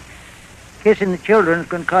 13. Kissing the children is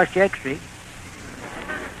going to cost you extra.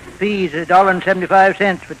 Fees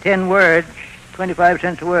 $1.75 for 10 words, 25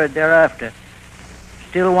 cents a word thereafter.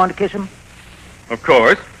 Still want to kiss them? Of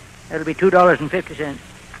course. That'll be $2.50.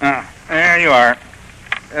 There you are.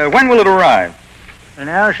 When will it arrive? And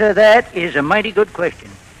now, sir, that is a mighty good question.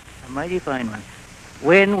 A mighty fine one.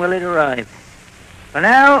 When will it arrive? Well,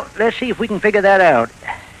 now, let's see if we can figure that out.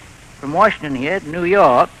 From Washington here to New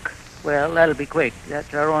York, well, that'll be quick.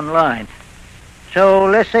 That's our own line. So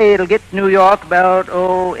let's say it'll get to New York about,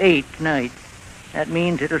 8 tonight. That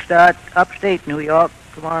means it'll start upstate New York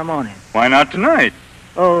tomorrow morning. Why not tonight?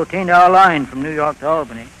 Oh, 'tain't our line from New York to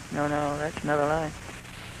Albany. No, that's another line.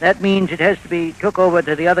 That means it has to be took over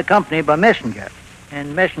to the other company by messenger.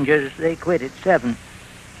 And messengers, they quit at 7.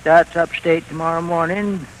 Starts upstate tomorrow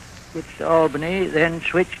morning, gets to Albany, then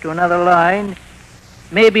switch to another line.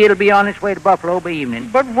 Maybe it'll be on its way to Buffalo by evening.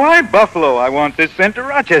 But why Buffalo? I want this sent to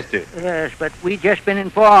Rochester. Yes, but we just been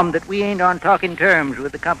informed that we ain't on talking terms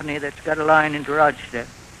with the company that's got a line into Rochester.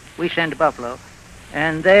 We send to Buffalo.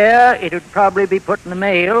 And there, it'd probably be put in the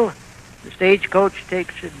mail. The stagecoach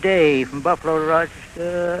takes a day from Buffalo to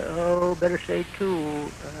Rochester. Better say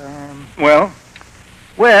 2. Well?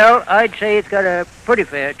 Well, I'd say it's got a pretty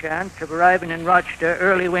fair chance of arriving in Rochester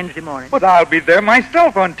early Wednesday morning. But I'll be there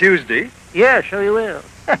myself on Tuesday. Yeah, so you will.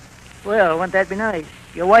 Well, wouldn't that be nice?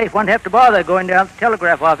 Your wife won't have to bother going down to the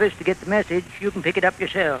telegraph office to get the message. You can pick it up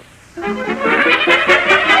yourself.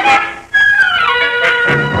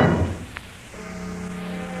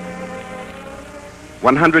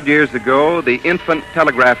 100 years ago, the infant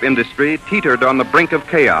telegraph industry teetered on the brink of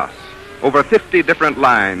chaos. Over 50 different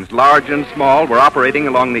lines, large and small, were operating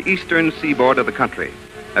along the eastern seaboard of the country,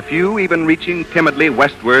 a few even reaching timidly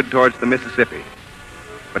westward towards the Mississippi.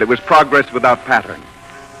 But it was progress without pattern.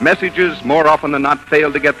 Messages, more often than not,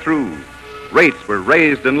 failed to get through. Rates were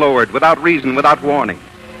raised and lowered without reason, without warning.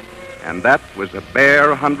 And that was a bare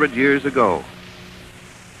 100 years ago.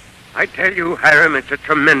 I tell you, Hiram, it's a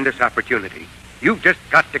tremendous opportunity. You've just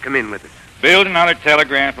got to come in with us. Build another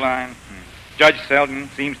telegraph line. Judge Selden,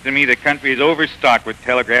 seems to me the country is overstocked with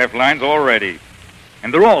telegraph lines already.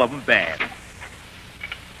 And they're all of them bad.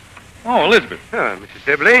 Oh, Elizabeth. Oh, Mrs.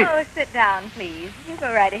 Sibley. Oh, sit down, please. You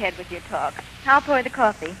go right ahead with your talk. I'll pour the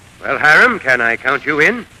coffee. Well, Hiram, can I count you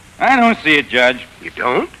in? I don't see it, Judge. You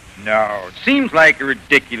don't? No. It seems like a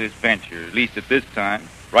ridiculous venture, at least at this time.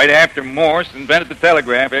 Right after Morse invented the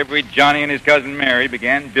telegraph, every Johnny and his cousin Mary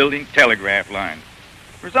began building telegraph lines.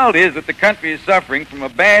 The result is that the country is suffering from a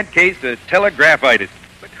bad case of telegraphitis.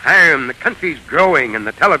 But, Hiram, the country's growing, and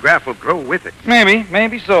the telegraph will grow with it.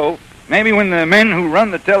 Maybe so. Maybe when the men who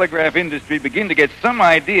run the telegraph industry begin to get some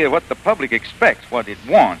idea what the public expects, what it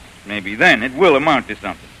wants, maybe then it will amount to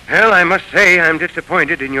something. Well, I must say I'm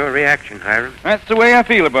disappointed in your reaction, Hiram. That's the way I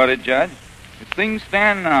feel about it, Judge. As things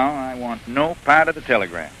stand now, I want no part of the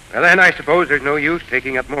telegraph. Well, then I suppose there's no use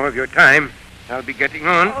taking up more of your time. I'll be getting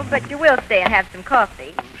on. Oh, but you will stay and have some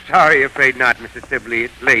coffee. Sorry, afraid not, Mrs. Sibley.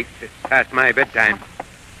 It's late. It's past my bedtime.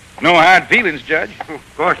 No hard feelings, Judge. Oh,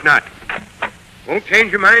 of course not. Won't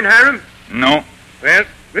change your mind, Hiram? No. Well,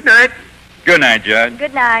 good night. Good night, Judge.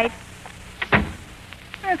 Good night.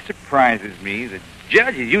 That surprises me. The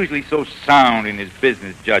judge is usually so sound in his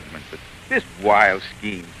business judgment, but this wild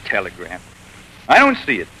scheme telegraph, I don't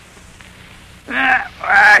see it.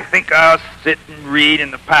 I think I'll sit and read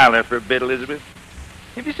in the parlor for a bit, Elizabeth.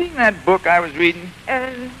 Have you seen that book I was reading?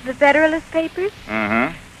 The Federalist Papers?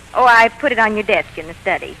 Uh-huh. Oh, I put it on your desk in the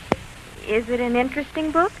study. Is it an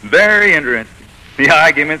interesting book? Very interesting. The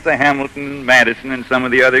arguments of Hamilton and Madison and some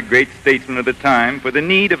of the other great statesmen of the time for the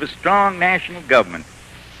need of a strong national government.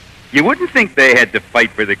 You wouldn't think they had to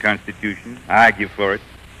fight for the Constitution, argue for it,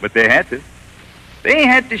 but they had to. They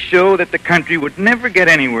had to show that the country would never get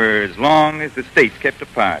anywhere as long as the states kept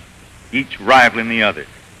apart, each rivaling the other.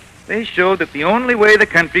 They showed that the only way the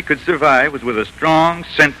country could survive was with a strong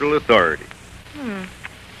central authority.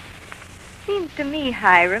 Seems to me,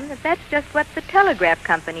 Hiram, that that's just what the telegraph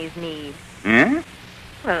companies need. Yeah?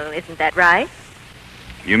 Well, isn't that right?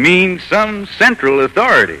 You mean some central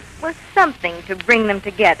authority? Well, something to bring them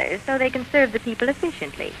together so they can serve the people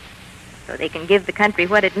efficiently. So they can give the country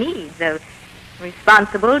what it needs, a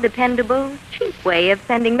responsible, dependable, cheap way of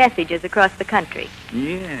sending messages across the country.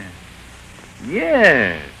 Yeah.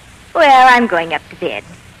 Yes. Well, I'm going up to bed.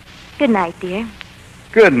 Good night, dear.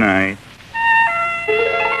 Good night.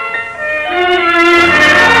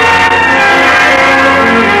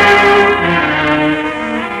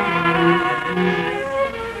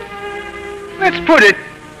 Let's put it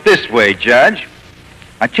this way, Judge.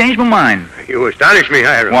 I changed my mind. You astonish me,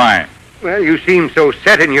 Hiram. Why? Well, you seemed so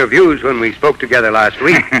set in your views when we spoke together last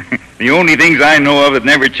week. The only things I know of that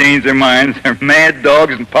never change their minds are mad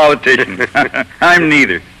dogs and politicians. I'm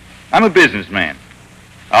neither. I'm a businessman.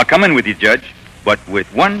 I'll come in with you, Judge, but with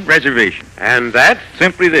one reservation. And that?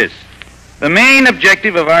 Simply this. The main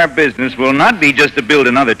objective of our business will not be just to build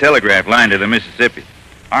another telegraph line to the Mississippi.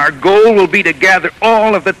 Our goal will be to gather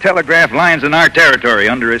all of the telegraph lines in our territory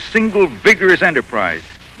under a single vigorous enterprise,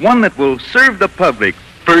 one that will serve the public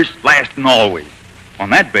first, last, and always. On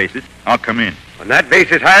that basis, I'll come in. On that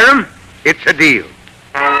basis, Hiram, it's a deal.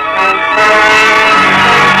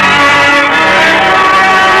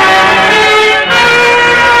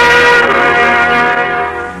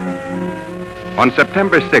 On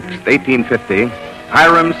September 6, 1850,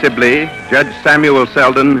 Hiram Sibley, Judge Samuel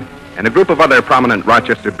Selden, and a group of other prominent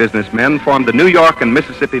Rochester businessmen formed the New York and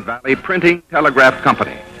Mississippi Valley Printing Telegraph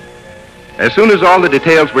Company. As soon as all the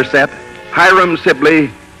details were set, Hiram Sibley,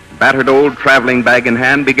 battered old traveling bag in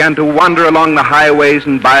hand, began to wander along the highways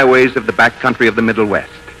and byways of the back country of the Middle West.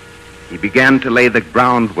 He began to lay the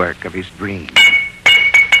groundwork of his dream.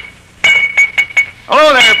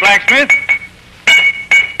 Hello there, blacksmith.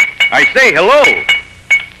 I say hello.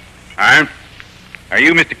 Are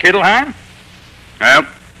you Mr. Kittleheim? Well,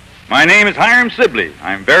 my name is Hiram Sibley.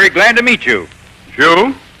 I'm very glad to meet you.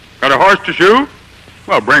 Shoe? Got a horse to shoe?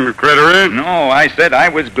 Well, bring the critter in. No, I said I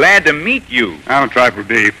was glad to meet you. I'm a trifle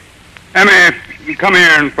deep. Emmy, come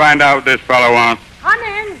here and find out what this fellow wants. Come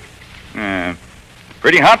in.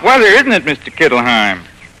 Pretty hot weather, isn't it, Mr. Kittelheim?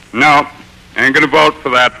 No, ain't gonna vote for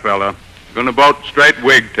that fella. Gonna vote straight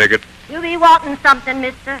Whig ticket. You be wanting something,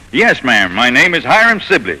 mister? Yes, ma'am. My name is Hiram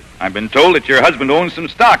Sibley. I've been told that your husband owns some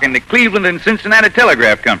stock in the Cleveland and Cincinnati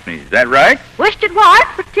Telegraph Companies. Is that right? Wished it was,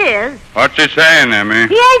 but 'tis. What's he saying, Emmy? He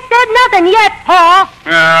ain't said nothing yet, Paul.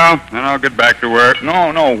 Well, then I'll get back to work.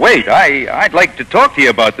 No, wait. I'd like to talk to you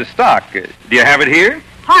about the stock. Do you have it here?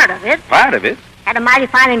 Part of it. Part of it? Had a mighty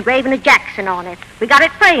fine engraving of Jackson on it. We got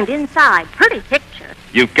it framed inside. Pretty picture.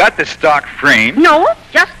 You've got the stock framed? No,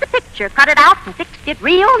 just the picture. Cut it out and fixed it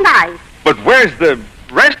real nice. But where's the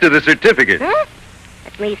rest of the certificate?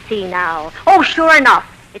 Let me see now. Oh, sure enough.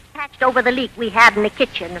 It's patched over the leak we had in the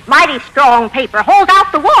kitchen. Mighty strong paper. Holds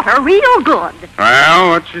out the water real good. Well,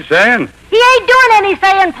 what's he saying? He ain't doing any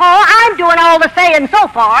saying, Paul. I'm doing all the saying so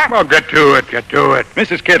far. Well, get to it.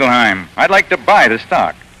 Mrs. Kittelheim, I'd like to buy the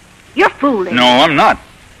stock. You're fooling. No, I'm not.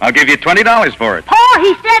 I'll give you $20 for it. Paul,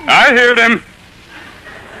 he said... I heard him.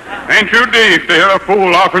 Ain't you deep to hear a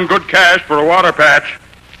fool offering good cash for a water patch?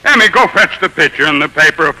 Emmy, go fetch the picture and the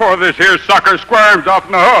paper before this here sucker squirms off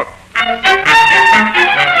the hook.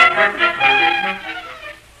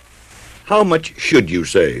 How much should you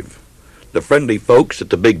save? The friendly folks at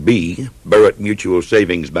the Big B, Barrett Mutual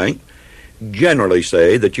Savings Bank, generally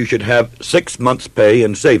say that you should have 6 months' pay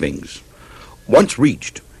in savings. Once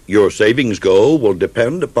reached, your savings goal will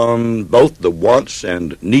depend upon both the wants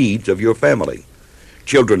and needs of your family.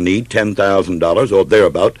 Children need $10,000 or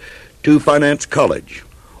thereabout to finance college.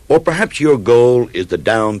 Or perhaps your goal is the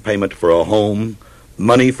down payment for a home,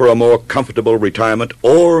 money for a more comfortable retirement,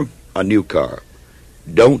 or a new car.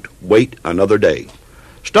 Don't wait another day.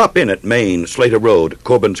 Stop in at Main, Slater Road,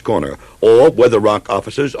 Corbin's Corner, or Weather Rock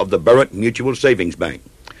offices of the Barrett Mutual Savings Bank.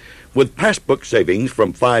 With passbook savings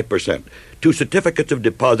from 5% to certificates of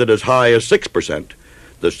deposit as high as 6%,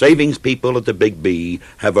 the savings people at the Big B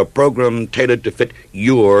have a program tailored to fit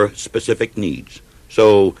your specific needs.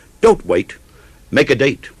 So don't wait. Make a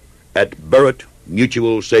date at Barrett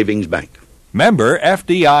Mutual Savings Bank. Member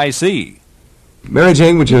FDIC. Mary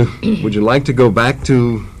Jane, would you like to go back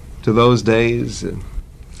to those days?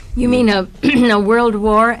 You mean a World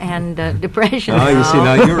War and Depression? You see,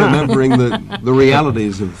 now you're remembering the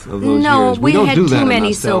realities of those years. No, we don't had do that too in many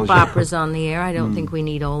nostalgia. soap operas on the air. I don't think we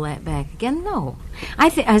need all that back again. No.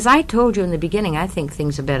 As I told you in the beginning, I think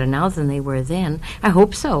things are better now than they were then. I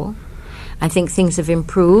hope so. I think things have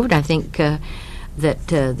improved. I think that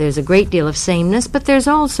there's a great deal of sameness, but there's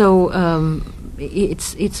also,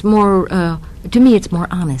 it's more, to me it's more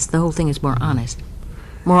honest. The whole thing is more honest.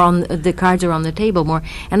 More on the cards are on the table more,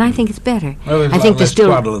 and I think it's better. Well, there's I think less still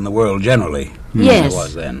twaddle in the world generally yes. than there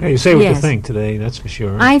was then. Yeah, you say what you think today, that's for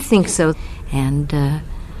sure. I think so, and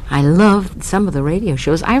I love some of the radio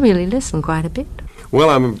shows. I really listen quite a bit.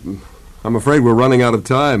 Well, I'm afraid we're running out of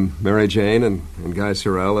time, Mary Jane and Guy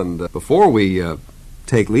Sorrell, and before we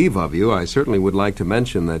take leave of you, I certainly would like to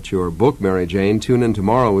mention that your book, Mary Jane, Tune In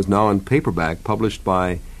Tomorrow, is now in paperback, published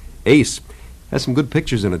by Ace. Has some good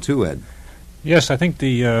pictures in it, too, Ed. Yes, I think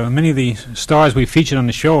the many of the stars we featured on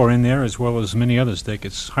the show are in there, as well as many others, Dick.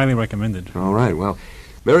 It's highly recommended. All right, well,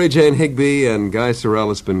 Mary Jane Higby and Guy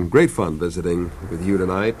Sorrell, it's been great fun visiting with you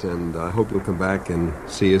tonight, and I hope you'll come back and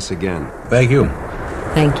see us again. Thank you.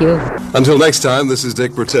 Thank you. Until next time, this is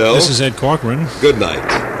Dick Bertell. This is Ed Corcoran. Good night.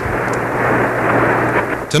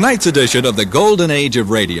 Tonight's edition of the Golden Age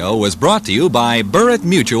of Radio was brought to you by Barrett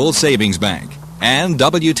Mutual Savings Bank and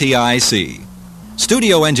WTIC.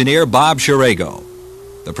 Studio engineer Bob Shirago.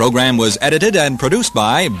 The program was edited and produced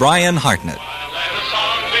by Brian Hartnett.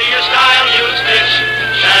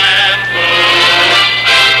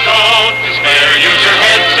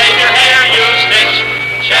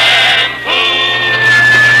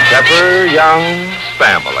 Pepper Young's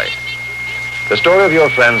Family. The story of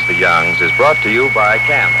your friends, the Youngs, is brought to you by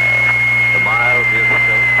Camel.